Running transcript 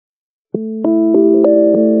Well,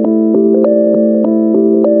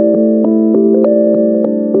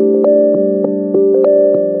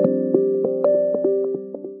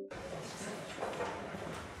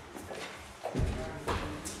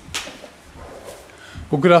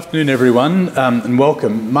 good afternoon, everyone, and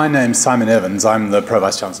welcome. My name's Simon Evans. I'm the Pro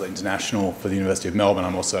Vice-Chancellor International for the University of Melbourne.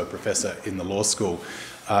 I'm also a professor in the law school.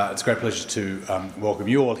 It's a great pleasure to welcome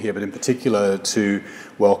you all here, but in particular to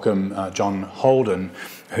welcome John Holden,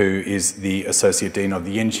 who is the Associate Dean of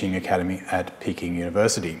the Yenching Academy at Peking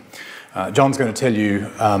University. John's going to tell you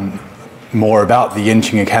more about the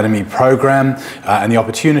Yenching Academy program and the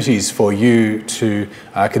opportunities for you to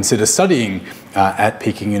consider studying at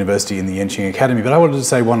Peking University in the Yenching Academy. But I wanted to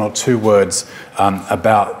say one or two words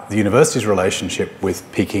about the university's relationship with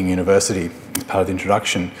Peking University as part of the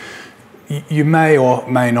introduction. You may or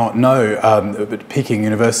may not know, but Peking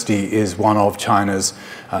University is one of China's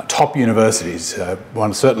top universities,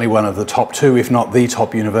 certainly one of the top two, if not the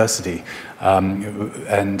top university.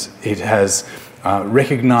 And it has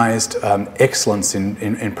recognised excellence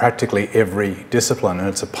in practically every discipline, and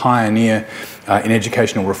it's a pioneer in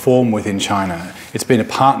educational reform within China. It's been a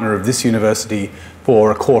partner of this university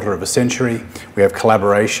for a quarter of a century. We have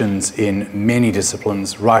collaborations in many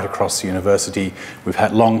disciplines right across the university. We've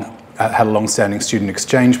had a long-standing student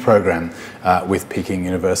exchange program with Peking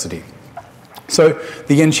University. So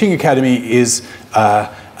the Yenching Academy is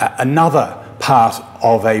another part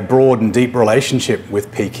of a broad and deep relationship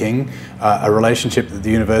with Peking, a relationship that the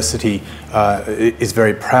university is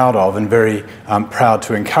very proud of and very proud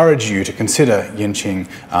to encourage you to consider Yenching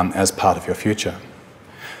as part of your future.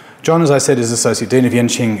 John, as I said, is Associate Dean of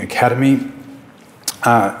Yenching Academy.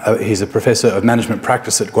 He's a Professor of Management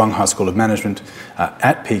Practice at Guanghua School of Management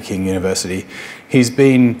at Peking University. He's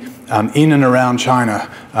been in and around China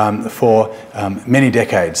for many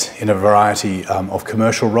decades in a variety of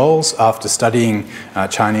commercial roles after studying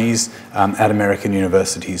Chinese at American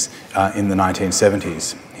universities in the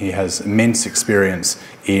 1970s. He has immense experience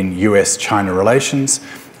in US-China relations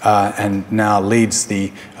and now leads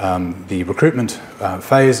the recruitment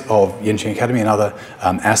phase of Yenching Academy and other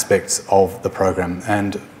aspects of the program.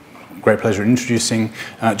 And great pleasure in introducing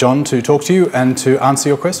John to talk to you and to answer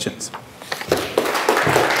your questions.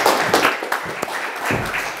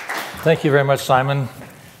 Thank you very much, Simon.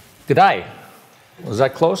 Good day. Was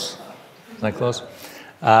that close? Was that close?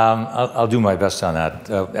 I'll do my best on that.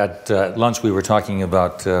 At lunch, we were talking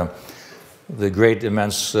about the great,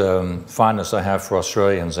 immense fondness I have for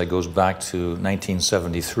Australians that goes back to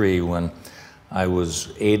 1973 when I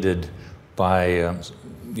was aided by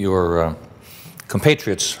your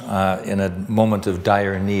compatriots in a moment of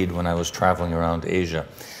dire need when I was traveling around Asia.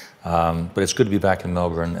 But it's good to be back in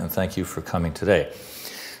Melbourne, and thank you for coming today.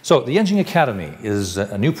 So the Yenching Academy is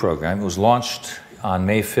a new program. It was launched on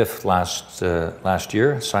May 5th last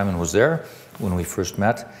year. Simon was there when we first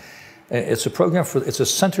met. It's a program it's a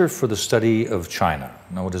center for the study of China.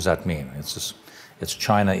 Now, what does that mean? It's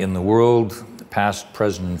China in the world, past,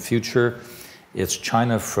 present, and future. It's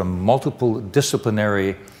China from multiple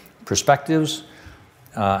disciplinary perspectives,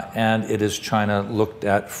 and it is China looked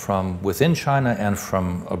at from within China and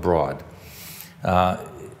from abroad.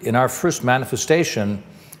 In our first manifestation,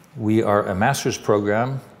 we are a master's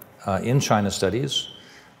program in China Studies,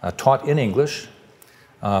 taught in English,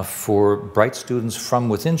 for bright students from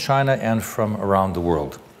within China and from around the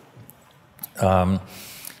world.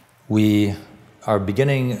 We are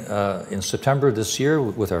beginning in September this year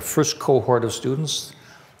with our first cohort of students,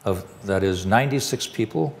 that is 96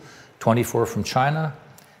 people, 24 from China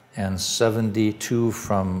and 72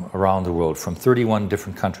 from around the world, from 31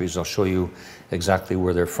 different countries. I'll show you exactly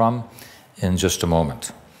where they're from in just a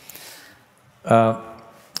moment.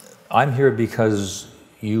 I'm here because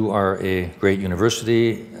you are a great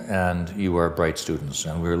university and you are bright students,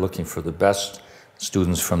 and we're looking for the best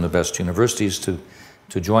students from the best universities to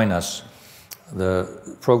join us.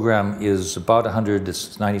 The program is about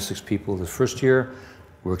 96 people the first year.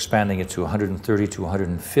 We're expanding it to 130 to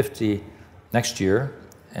 150 next year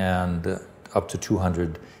and up to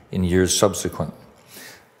 200 in years subsequent.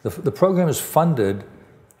 The program is funded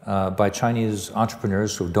by Chinese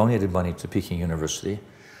entrepreneurs who have donated money to Peking University.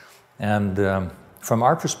 And from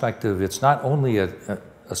our perspective, it's not only a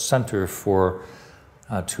center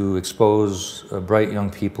to expose bright young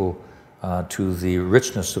people to the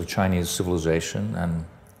richness of Chinese civilization and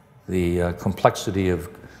the complexity of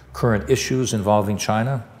current issues involving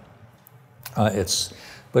China. But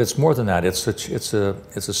it's more than that. It's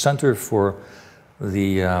a center for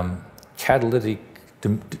the catalytic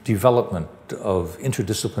development of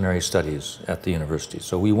interdisciplinary studies at the university.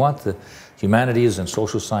 So we want the humanities and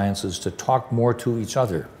social sciences to talk more to each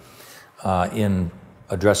other in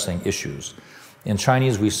addressing issues. In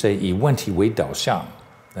Chinese, we say 以问题为导向.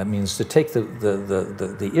 That means to take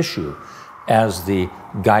the issue as the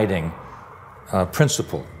guiding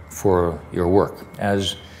principle for your work.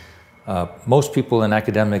 As most people in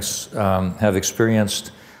academics have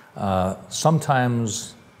experienced,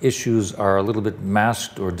 sometimes issues are a little bit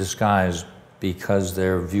masked or disguised because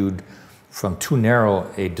they're viewed from too narrow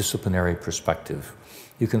a disciplinary perspective.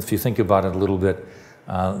 If you think about it a little bit,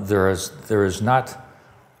 there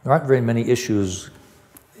aren't very many issues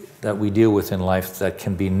that we deal with in life that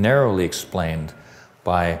can be narrowly explained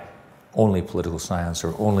by only political science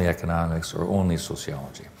or only economics or only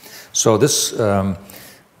sociology. So this,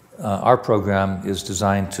 our program is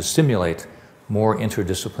designed to stimulate more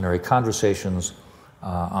interdisciplinary conversations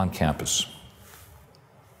on campus.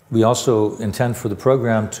 We also intend for the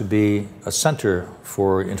program to be a center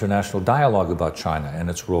for international dialogue about China and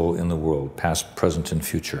its role in the world, past, present, and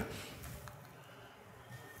future.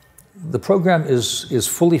 The program is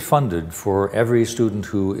fully funded for every student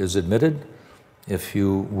who is admitted. If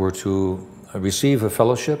you were to receive a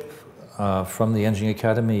fellowship from the Yenching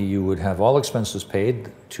Academy, you would have all expenses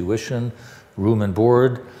paid, tuition, room and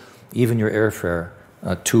board, even your airfare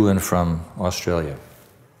to and from Australia.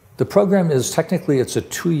 The program is technically, it's a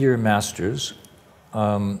 2-year master's.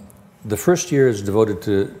 The first year is devoted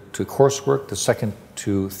to coursework, the second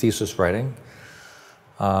to thesis writing.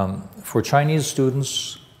 For Chinese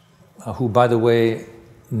students, who, by the way,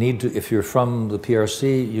 need to, if you're from the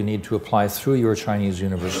PRC, you need to apply through your Chinese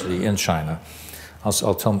university in China.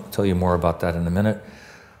 I'll tell you more about that in a minute.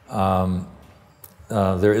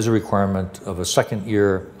 There is a requirement of a second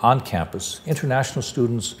year on campus. International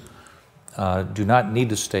students do not need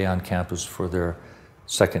to stay on campus for their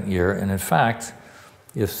second year. And in fact,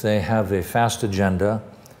 if they have a fast agenda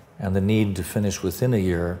and the need to finish within a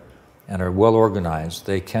year and are well organized,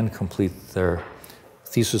 they can complete their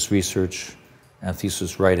thesis research and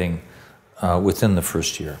thesis writing within the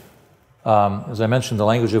first year. As I mentioned, the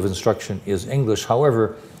language of instruction is English.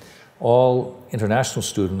 However, all international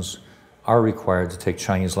students are required to take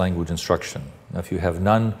Chinese language instruction. Now, if you have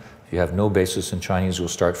none, if you have no basis in Chinese, you'll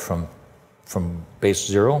start from base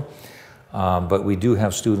 0. But we do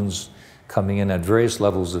have students coming in at various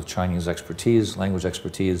levels of Chinese expertise, language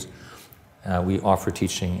expertise. We offer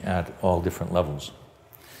teaching at all different levels.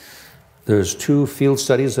 There's 2 field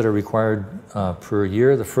studies that are required per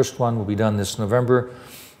year. The first one will be done this November.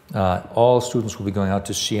 All students will be going out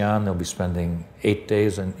to Xi'an. They'll be spending 8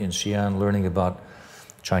 days in Xi'an learning about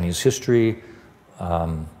Chinese history,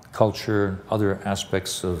 culture, other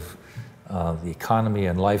aspects of the economy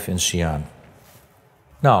and life in Xi'an.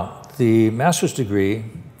 Now, the master's degree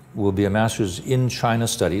will be a master's in China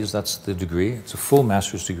studies. That's the degree. It's a full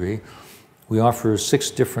master's degree. We offer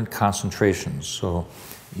 6 different concentrations. So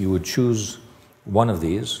you would choose one of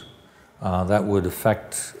these. That would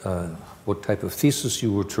affect what type of thesis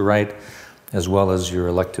you were to write, as well as your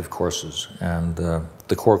elective courses and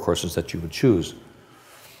the core courses that you would choose.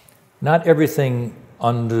 Not everything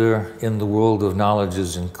in the world of knowledge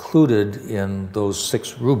is included in those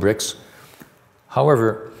 6 rubrics.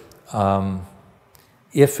 However,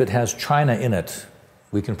 if it has China in it,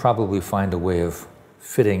 we can probably find a way of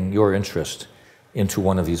fitting your interest into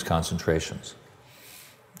one of these concentrations.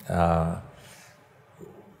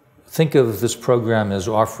 Think of this program as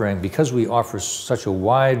offering, because we offer such a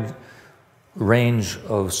wide range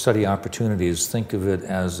of study opportunities, think of it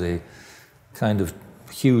as a kind of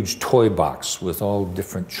huge toy box with all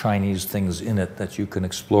different Chinese things in it that you can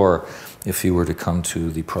explore if you were to come to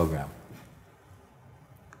the program.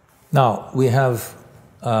 Now, we have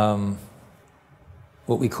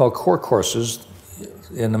what we call core courses.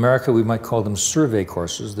 In America, we might call them survey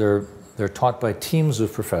courses. They're taught by teams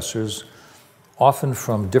of professors, often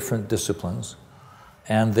from different disciplines,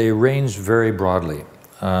 and they range very broadly.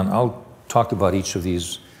 I'll talk about each of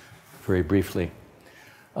these very briefly.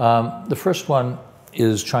 The first one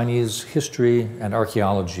is Chinese history and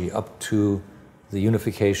archaeology up to the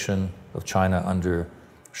unification of China under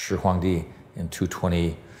Shi Huangdi in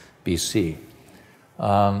 220 BC.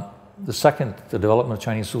 The second, the development of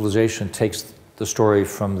Chinese civilization, takes the story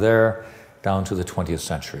from there down to the 20th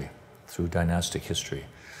century through dynastic history.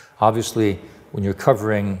 Obviously, when you're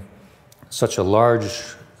covering such a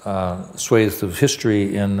large swathe of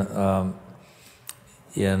history in a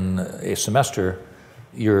semester,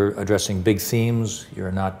 you're addressing big themes.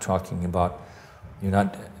 You're not talking about, you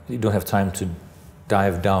don't have time to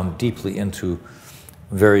dive down deeply into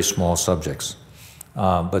very small subjects.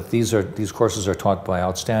 But these courses are taught by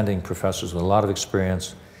outstanding professors with a lot of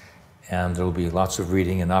experience, and there will be lots of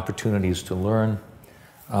reading and opportunities to learn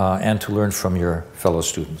and to learn from your fellow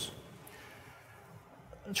students.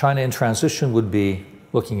 China in transition would be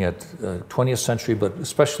looking at 20th century, but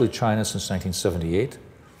especially China since 1978.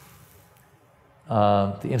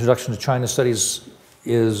 The Introduction to China Studies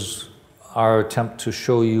is our attempt to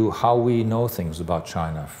show you how we know things about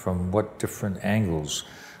China, from what different angles,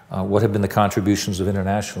 what have been the contributions of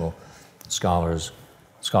international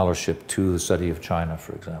scholarship to the study of China,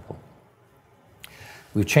 for example.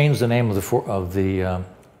 We've changed the name of the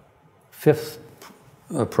fifth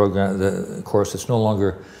program, the course. It's no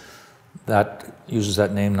longer that uses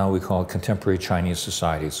that name now. We call it Contemporary Chinese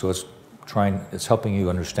Society. So it's helping you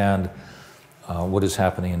understand what is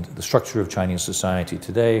happening in the structure of Chinese society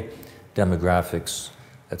today, demographics,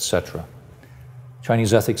 etc.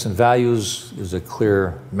 Chinese ethics and values is a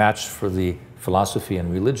clear match for the philosophy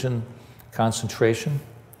and religion concentration.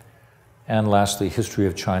 And lastly, history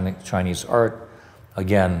of Chinese art,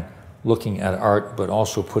 again, looking at art, but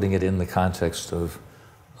also putting it in the context of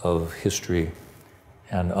history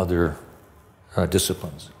and other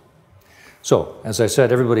disciplines. So, as I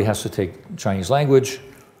said, everybody has to take Chinese language,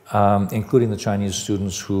 including the Chinese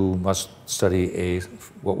students who must study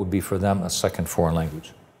what would be for them a second foreign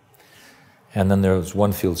language. And then there's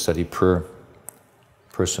one field study per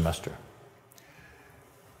semester.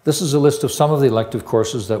 This is a list of some of the elective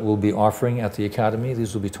courses that we'll be offering at the Academy.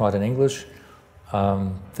 These will be taught in English.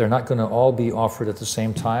 They're not going to all be offered at the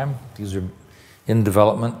same time. These are in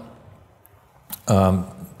development,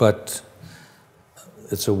 but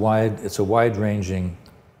it's a wide-ranging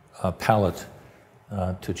palette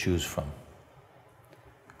to choose from.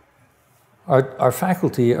 Our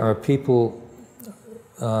faculty are people,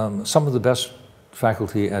 some of the best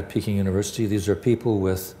faculty at Peking University. These are people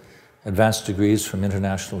with advanced degrees from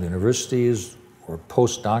international universities or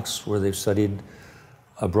postdocs where they've studied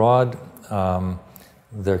abroad.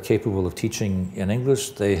 They're capable of teaching in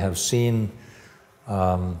English. They have seen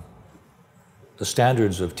the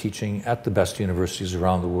standards of teaching at the best universities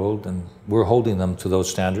around the world, and we're holding them to those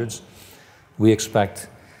standards. We expect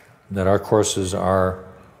that our courses are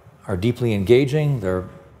deeply engaging.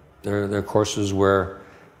 They're courses where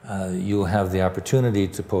you'll have the opportunity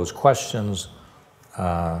to pose questions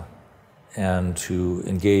and to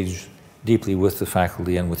engage deeply with the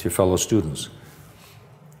faculty and with your fellow students.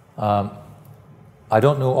 I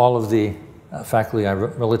don't know all of the faculty. I'm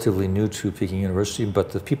relatively new to Peking University,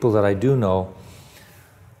 but the people that I do know,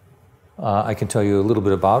 I can tell you a little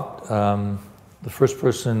bit about. The first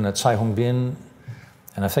person, Tsai Hongbin,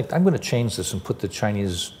 and I think I'm going to change this and put the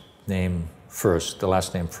Chinese name first, the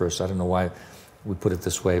last name first. I don't know why we put it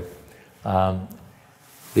this way,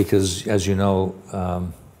 because as you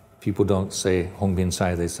know, people don't say Hongbin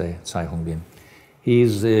Tsai, they say Tsai Hongbin.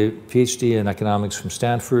 He's a PhD in economics from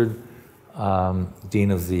Stanford,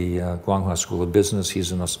 dean of the Guanghua School of Business.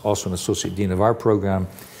 He's also an associate dean of our program.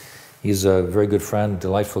 He's a very good friend,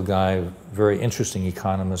 delightful guy, very interesting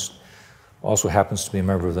economist. Also happens to be a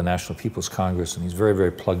member of the National People's Congress, and he's very,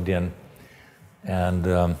 very plugged in and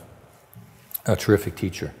a terrific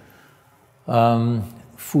teacher.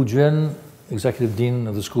 Fu Jun, executive dean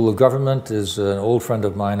of the School of Government, is an old friend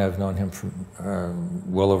of mine. I've known him for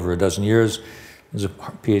well over a dozen years. He's a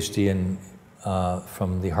PhD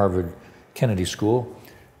from the Harvard Kennedy School.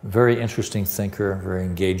 Very interesting thinker, very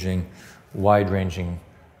engaging, wide-ranging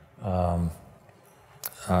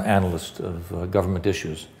analyst of government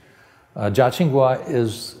issues. Jia Qinghua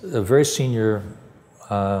is a very senior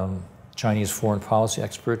Chinese foreign policy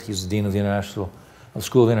expert. He's the dean of the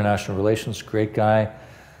School of International Relations, great guy.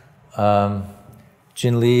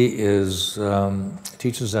 Jin Li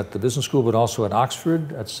teaches at the business school, but also at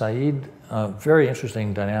Oxford, at Said. Very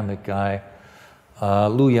interesting, dynamic guy.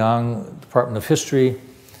 Lu Yang, Department of History,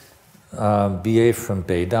 BA from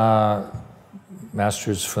Beida,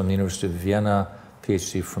 master's from the University of Vienna,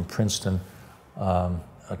 PhD from Princeton.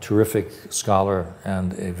 A terrific scholar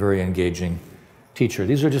and a very engaging teacher.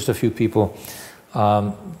 These are just a few people.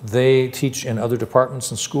 They teach in other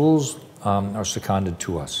departments and schools, are seconded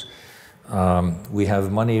to us. We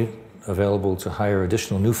have money available to hire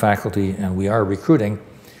additional new faculty, and we are recruiting.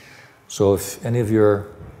 So if any of your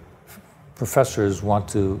professors want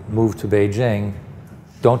to move to Beijing,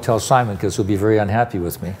 don't tell Simon, because he'll be very unhappy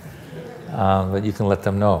with me, but you can let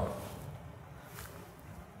them know.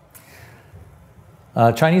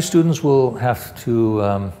 Chinese students will have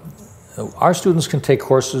to, our students can take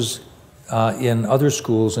courses in other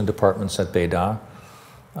schools and departments at Beida,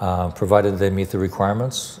 provided they meet the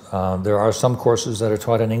requirements. There are some courses that are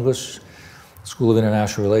taught in English, School of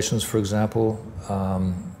International Relations, for example,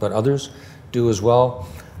 but others do as well.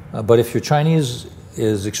 But if your Chinese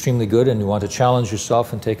is extremely good and you want to challenge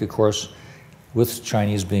yourself and take a course with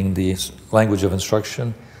Chinese being the language of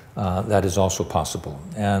instruction, that is also possible.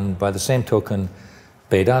 And by the same token,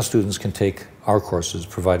 Beida students can take our courses,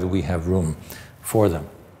 provided we have room for them.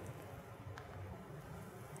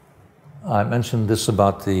 I mentioned this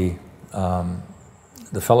about the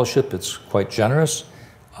fellowship. It's quite generous.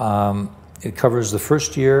 It covers the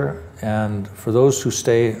first year, and for those who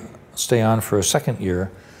stay on for a second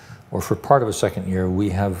year, or for part of a second year, we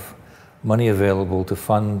have money available to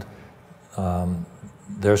fund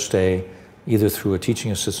their stay either through a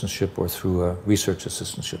teaching assistantship or through a research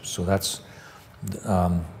assistantship. So that's,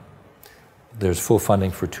 there's full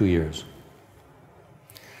funding for 2 years.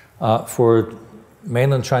 For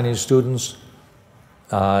mainland Chinese students,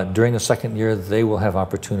 during the second year, they will have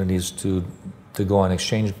opportunities to go on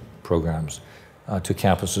exchange programs to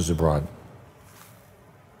campuses abroad.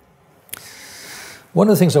 One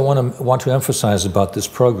of the things I want to emphasize about this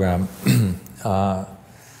program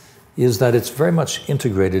is that it's very much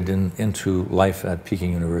integrated into life at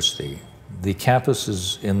Peking University. The campus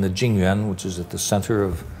is in the Jingyuan, which is at the center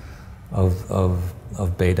of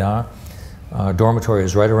Beida. Dormitory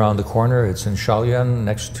is right around the corner. It's in Shaoyuan,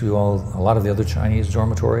 next to a lot of the other Chinese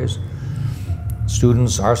dormitories.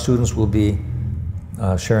 Our students will be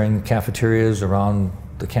sharing cafeterias around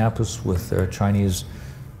the campus with their Chinese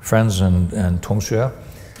friends and tongsue.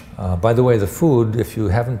 By the way, the food, if you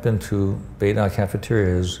haven't been to Beida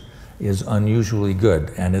cafeterias, is unusually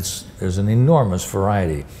good, and there's an enormous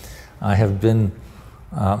variety. I have been,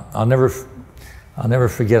 I'll never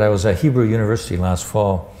forget, I was at Hebrew University last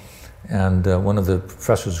fall, and one of the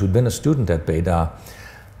professors who'd been a student at Beida,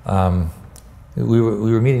 we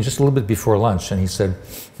were meeting just a little bit before lunch, and he said,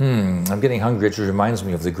 I'm getting hungry. It reminds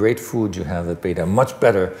me of the great food you have at Beida, much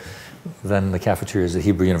better than the cafeterias at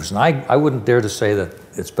Hebrew University. And I wouldn't dare to say that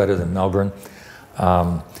it's better than Melbourne,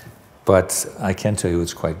 but I can tell you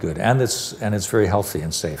it's quite good, and it's very healthy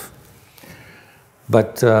and safe.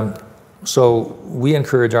 But so we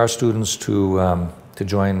encourage our students to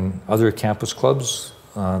join other campus clubs,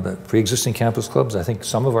 the pre-existing campus clubs. I think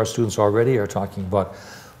some of our students already are talking about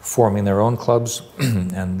forming their own clubs,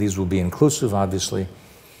 and these will be inclusive, obviously.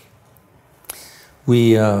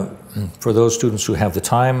 We, for those students who have the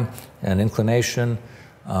time and inclination,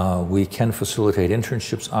 we can facilitate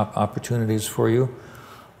internships opportunities for you,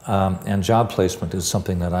 and job placement is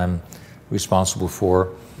something that I'm responsible for,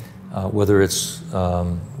 whether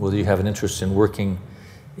you have an interest in working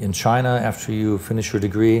in China after you finish your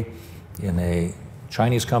degree, in a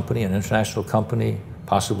Chinese company, an international company,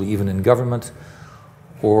 possibly even in government,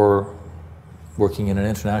 or working in an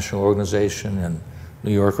international organization in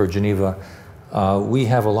New York or Geneva. We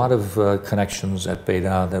have a lot of connections at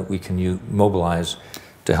Beida that we can mobilize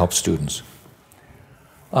to help students.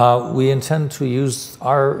 We intend to use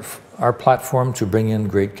our platform to bring in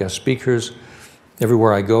great guest speakers.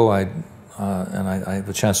 Everywhere I go, I have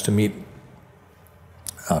a chance to meet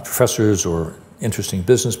professors or interesting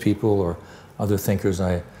business people or other thinkers.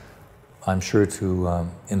 I'm sure to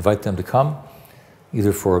invite them to come,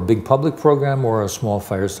 either for a big public program or a small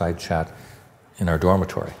fireside chat in our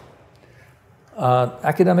dormitory.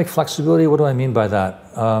 Academic flexibility, what do I mean by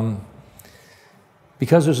that?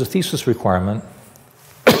 Because there's a thesis requirement,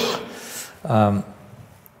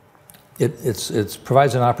 it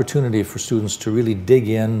provides an opportunity for students to really dig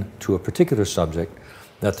in to a particular subject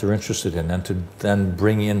that they're interested in and to then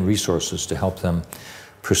bring in resources to help them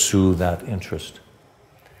pursue that interest.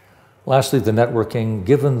 Lastly, the networking.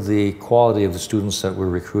 Given the quality of the students that we're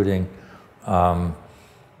recruiting,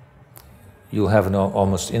 you'll have an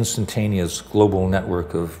almost instantaneous global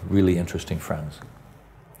network of really interesting friends.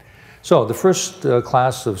 So the first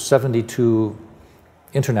class of 72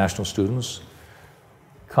 international students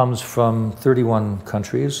comes from 31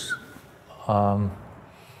 countries.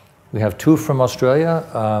 We have 2 from Australia.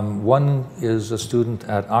 One is a student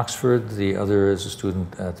at Oxford, the other is a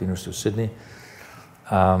student at the University of Sydney.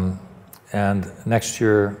 And next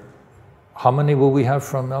year, how many will we have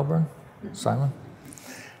from Melbourne, Simon?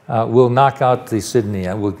 We'll knock out the Sydney.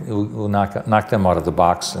 We'll knock them out of the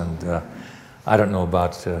box, and I don't know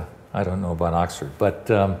about Oxford, but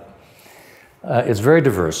it's very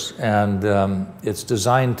diverse, and it's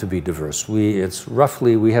designed to be diverse. We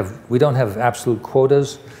don't have absolute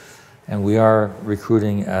quotas, and we are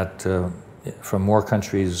recruiting from more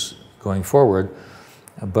countries going forward,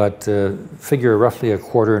 but figure roughly a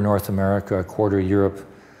quarter North America, a quarter Europe,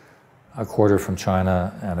 a quarter from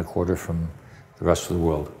China, and a quarter from the rest of the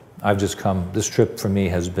world. I've just come, this trip for me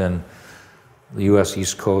has been the US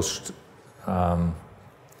East Coast,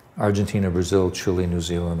 Argentina, Brazil, Chile, New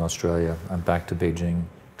Zealand, Australia. I'm back to Beijing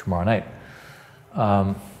tomorrow night.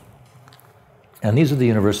 And these are the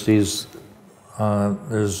universities.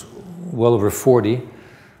 There's well over 40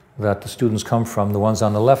 that the students come from. The ones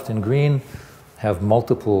on the left in green have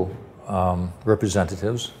multiple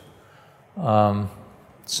representatives.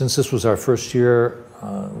 Since this was our first year,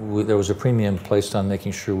 there was a premium placed on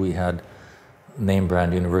making sure we had name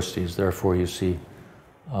brand universities. Therefore, you see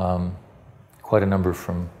quite a number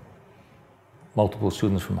from multiple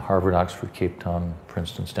students from Harvard, Oxford, Cape Town,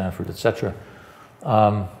 Princeton, Stanford, etc.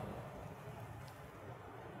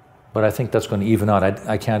 But I think that's going to even out.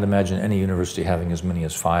 I can't imagine any university having as many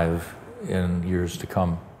as 5 in years to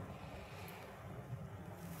come.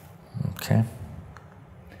 Okay.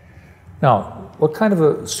 Now, what kind of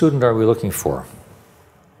a student are we looking for?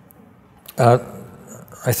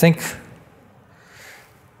 I think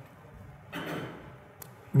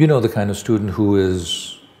you know the kind of student who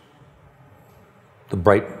is the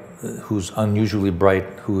bright, who's unusually bright,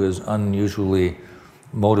 who is unusually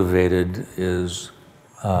motivated, is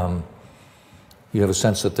you have a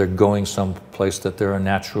sense that they're going someplace, that they're a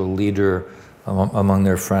natural leader among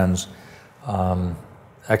their friends.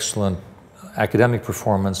 Excellent academic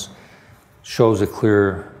performance, shows a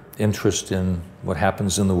clear interest in what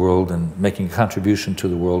happens in the world and making a contribution to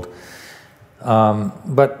the world.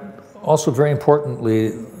 But also very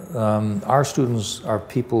importantly, our students are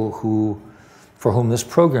people for whom this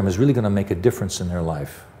program is really going to make a difference in their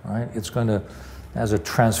life, right? It's going to, has a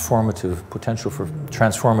transformative potential for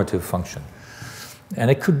transformative function. And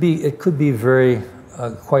it could be very,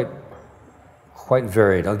 quite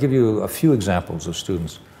varied. I'll give you a few examples of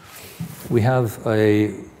students. We have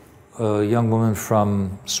a young woman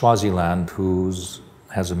from Swaziland who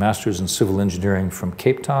has a master's in civil engineering from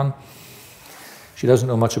Cape Town. She doesn't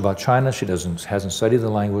know much about China. She hasn't studied the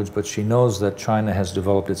language, but she knows that China has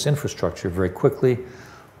developed its infrastructure very quickly,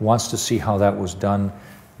 wants to see how that was done,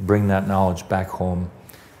 bring that knowledge back home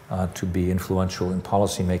to be influential in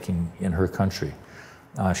policy making in her country.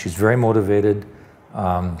 She's very motivated.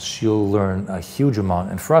 She'll learn a huge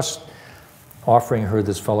amount. And for us, offering her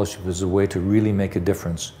this fellowship is a way to really make a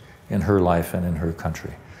difference in her life and in her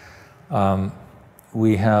country.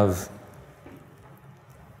 We have,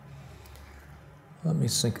 let me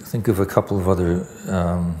think of a couple of other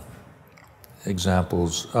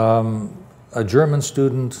examples. A German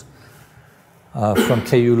student from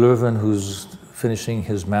KU Leuven who's finishing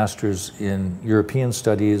his master's in European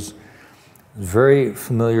studies, very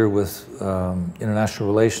familiar with international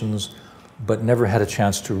relations, but never had a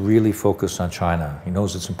chance to really focus on China. He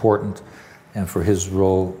knows it's important, and for his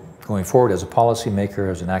role going forward as a policymaker,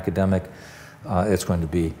 as an academic, it's going to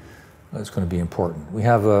be important. We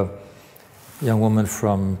have a young woman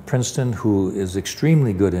from Princeton who is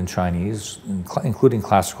extremely good in Chinese, including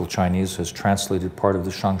classical Chinese, has translated part of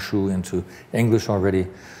the Shangshu into English already.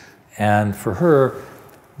 And for her,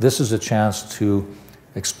 this is a chance to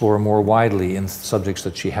explore more widely in subjects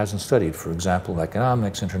that she hasn't studied, for example,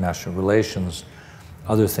 economics, international relations,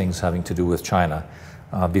 other things having to do with China,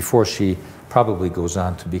 before she probably goes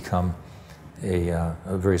on to become a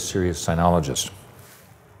very serious sinologist.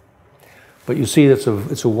 But you see, it's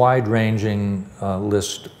a wide-ranging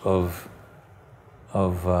list of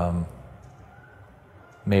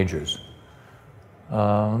majors.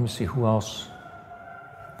 Let me see, who else?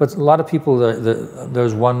 But a lot of people,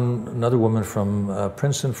 there's another woman from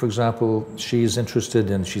Princeton, for example. She's interested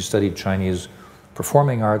in, she studied Chinese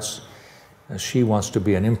performing arts. She wants to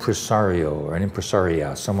be an impresario or an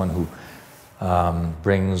impresaria, someone who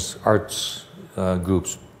brings arts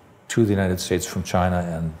groups to the United States from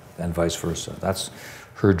China and vice versa. That's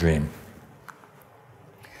her dream.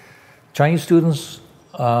 Chinese students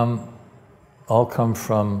all come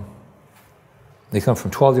from, they come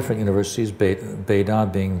from 12 different universities,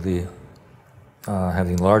 Beida being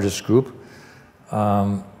having the largest group.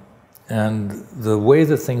 And the way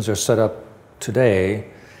that things are set up today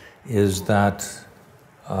is that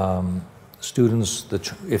students,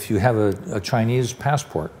 if you have a Chinese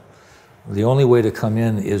passport, the only way to come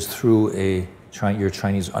in is through your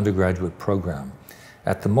Chinese undergraduate program.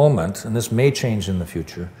 At the moment, and this may change in the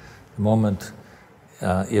future, the moment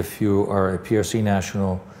if you are a PRC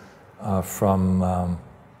national from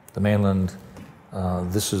the mainland,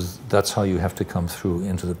 that's how you have to come through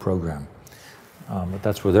into the program. But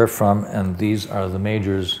that's where they're from, and these are the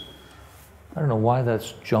majors. I don't know why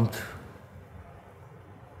that's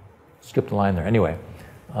skipped a line there. Anyway,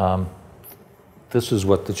 this is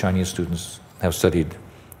what the Chinese students have studied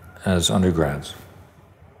as undergrads.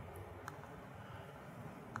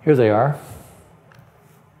 Here they are.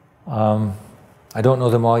 I don't know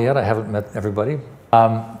them all yet. I haven't met everybody.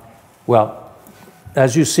 Well,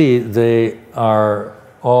 as you see, they are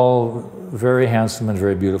all very handsome and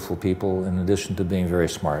very beautiful people, in addition to being very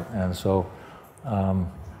smart. And so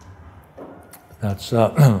That's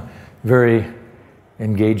a very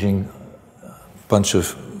engaging bunch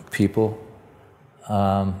of people.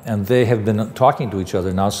 And they have been talking to each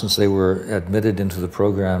other now since they were admitted into the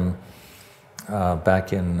program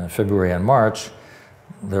back in February and March.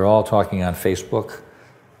 They're all talking on Facebook.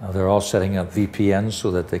 They're all setting up VPNs so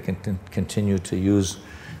that they can continue to use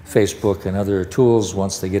Facebook and other tools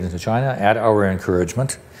once they get into China, at our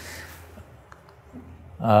encouragement.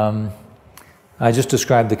 I just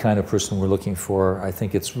described the kind of person we're looking for. I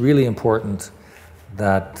think it's really important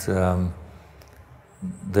that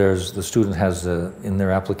the student has in their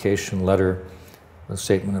application letter a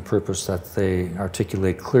statement of purpose that they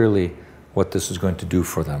articulate clearly what this is going to do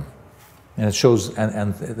for them. And it shows,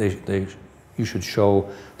 and you should show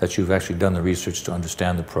that you've actually done the research to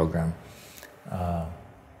understand the program.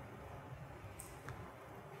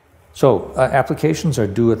 So applications are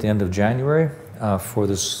due at the end of January for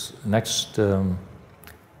this next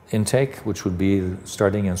intake, which would be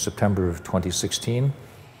starting in September of 2016.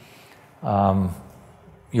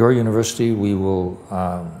 Your university, we will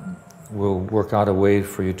work out a way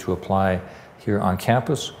for you to apply here on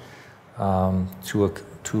campus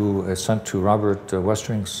sent to Robert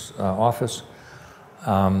Westering's office,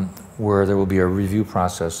 where there will be a review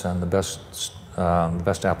process, and the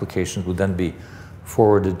best applications would then be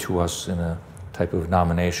forwarded to us in a type of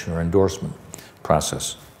nomination or endorsement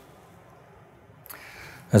process.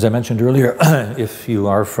 As I mentioned earlier, if you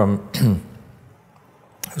are from,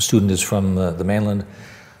 a student is from the mainland,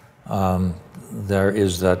 there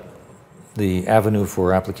is the avenue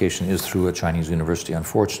for application is through a Chinese university.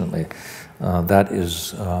 Unfortunately, that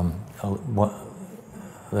is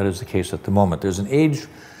the case at the moment. There's an age,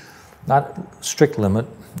 not strict limit,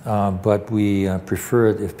 but we prefer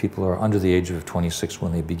it if people are under the age of 26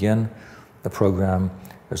 when they begin the program.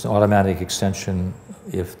 There's an automatic extension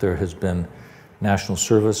if there has been national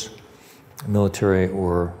service, military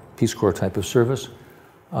or Peace Corps type of service.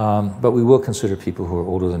 But we will consider people who are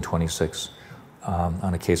older than 26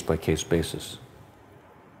 on a case-by-case basis.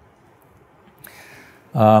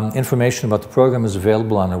 Information about the program is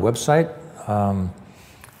available on our website,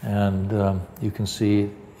 and you can see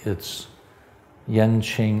it's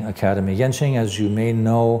Yenching Academy. Yenching, as you may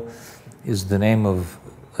know, is the name of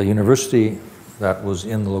a university that was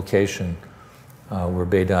in the location where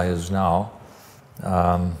Beidai is now.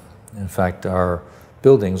 In fact, our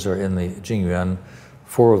buildings are in the Jingyuan.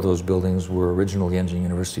 4 of those buildings were original Yenching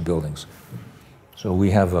University buildings. So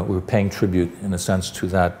we're paying tribute, in a sense, to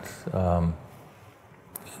that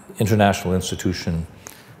international institution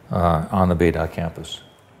on the Beidai campus.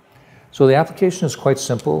 So the application is quite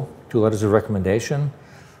simple. 2 letters of recommendation.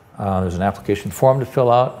 There's an application form to fill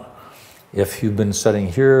out. If you've been studying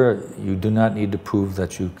here, you do not need to prove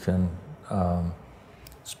that you can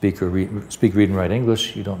speak, read, and write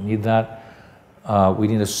English. You don't need that. We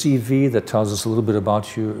need a CV that tells us a little bit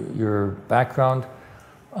about your background,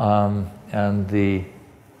 and the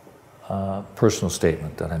personal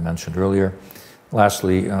statement that I mentioned earlier.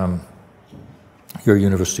 Lastly, your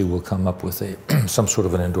university will come up with some sort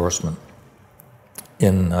of an endorsement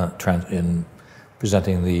in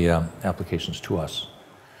presenting the applications to us.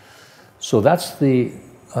 So that's the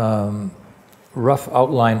rough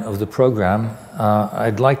outline of the program.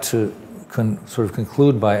 I'd like to sort of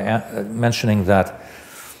conclude by mentioning that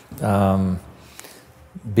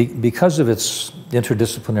because of its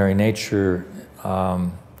interdisciplinary nature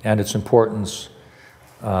and its importance,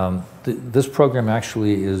 this program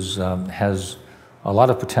actually has a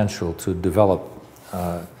lot of potential to develop.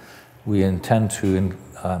 We intend to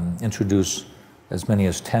introduce as many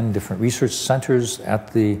as 10 different research centers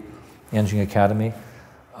at the Yenching Academy.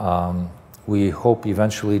 We hope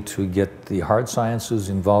eventually to get the hard sciences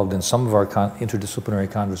involved in some of our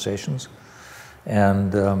interdisciplinary conversations.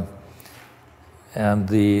 And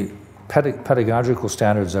the pedagogical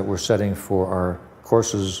standards that we're setting for our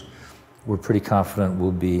courses, we're pretty confident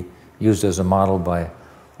will be used as a model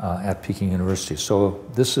at Peking University. So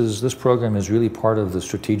this program is really part of the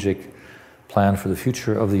strategic plan for the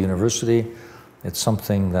future of the university. It's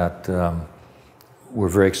something that we're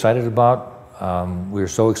very excited about. We're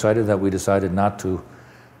so excited that we decided not to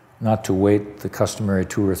wait the customary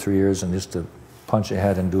 2 or 3 years and just to punch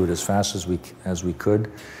ahead and do it as fast as we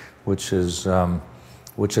could, which has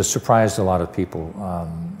surprised a lot of people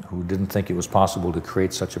who didn't think it was possible to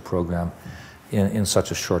create such a program in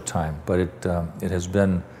such a short time. But it has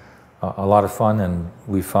been a lot of fun, and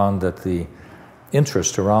we found that the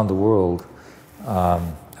interest around the world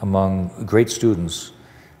among great students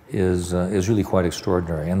is really quite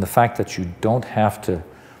extraordinary. And the fact that you don't have to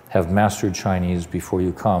have mastered Chinese before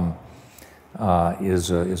you come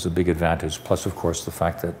is a big advantage. Plus, of course, the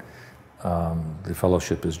fact that The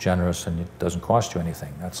fellowship is generous and it doesn't cost you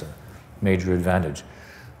anything. That's a major advantage.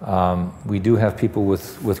 We do have people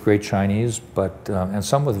with great Chinese, but and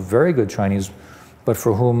some with very good Chinese, but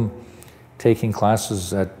for whom taking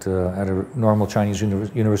classes at a normal Chinese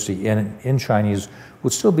university in Chinese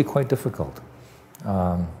would still be quite difficult.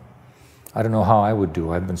 I don't know how I would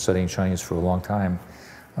do. I've been studying Chinese for a long time,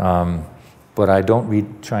 but I don't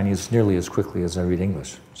read Chinese nearly as quickly as I read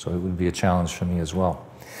English, so it would be a challenge for me as well.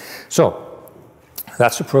 So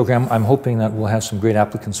that's the program. I'm hoping that we'll have some great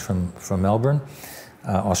applicants from Melbourne.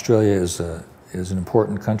 Australia is an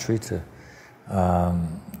important country to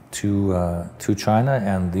China,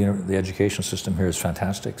 and the education system here is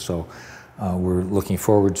fantastic. So we're looking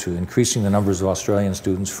forward to increasing the numbers of Australian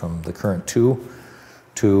students from the current 2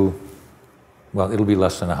 to, well, it'll be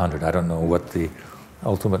less than 100. I don't know what the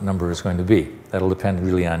ultimate number is going to be. That'll depend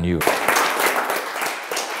really on you.